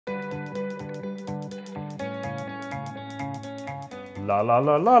la la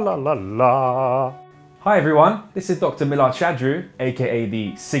la la la la la. Hi everyone, this is Dr. Milad Shadrooh, aka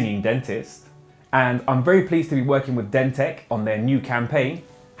the Singing Dentist, and I'm very pleased to be working with DenTek on their new campaign,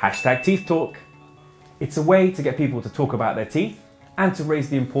 #TeethTalk. It's a way to get people to talk about their teeth and to raise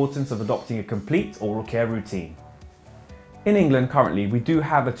the importance of adopting a complete oral care routine. In England currently, we do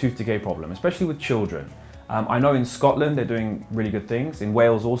have a tooth decay problem, especially with children. I know in Scotland they're doing really good things, in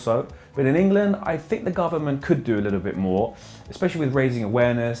Wales also, but in England I think the government could do a little bit more, especially with raising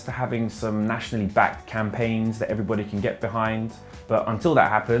awareness, to having some nationally backed campaigns that everybody can get behind. But until that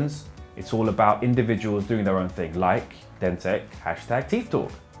happens, it's all about individuals doing their own thing, like DenTek,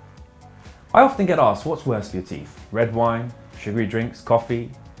 #TeethTalk. I often get asked, what's worse for your teeth? Red wine, sugary drinks, coffee?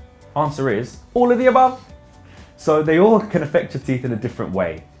 Answer is, all of the above. So they all can affect your teeth in a different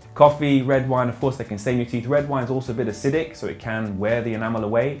way. Coffee, red wine, of course they can stain your teeth. Red wine is also a bit acidic, so it can wear the enamel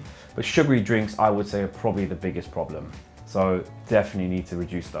away. But sugary drinks, I would say, are probably the biggest problem. So definitely need to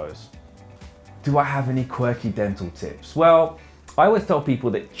reduce those. Do I have any quirky dental tips? Well, I always tell people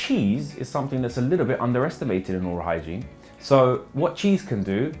that cheese is something that's a little bit underestimated in oral hygiene. So what cheese can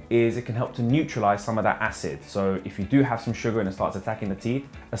do is it can help to neutralize some of that acid. So if you do have some sugar and it starts attacking the teeth,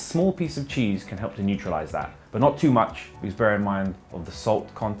 a small piece of cheese can help to neutralize that. But not too much, because bear in mind of the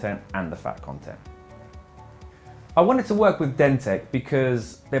salt content and the fat content. I wanted to work with DenTek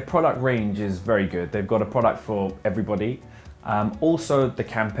because their product range is very good. They've got a product for everybody. Also, the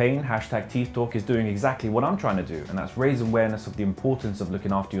campaign, #TeethTalk, is doing exactly what I'm trying to do, and that's raise awareness of the importance of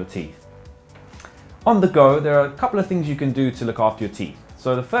looking after your teeth. On the go, there are a couple of things you can do to look after your teeth.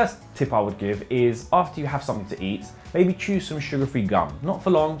 So the first tip I would give is, after you have something to eat, maybe chew some sugar-free gum. Not for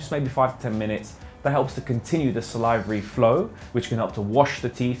long, just maybe 5 to 10 minutes. That helps to continue the salivary flow, which can help to wash the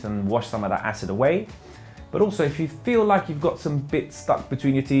teeth and wash some of that acid away. But also, if you feel like you've got some bits stuck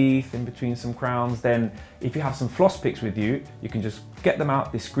between your teeth, in between some crowns, then if you have some floss picks with you, you can just get them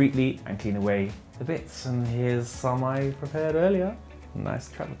out discreetly and clean away the bits. And here's some I prepared earlier. Nice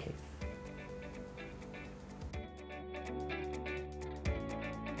travel case.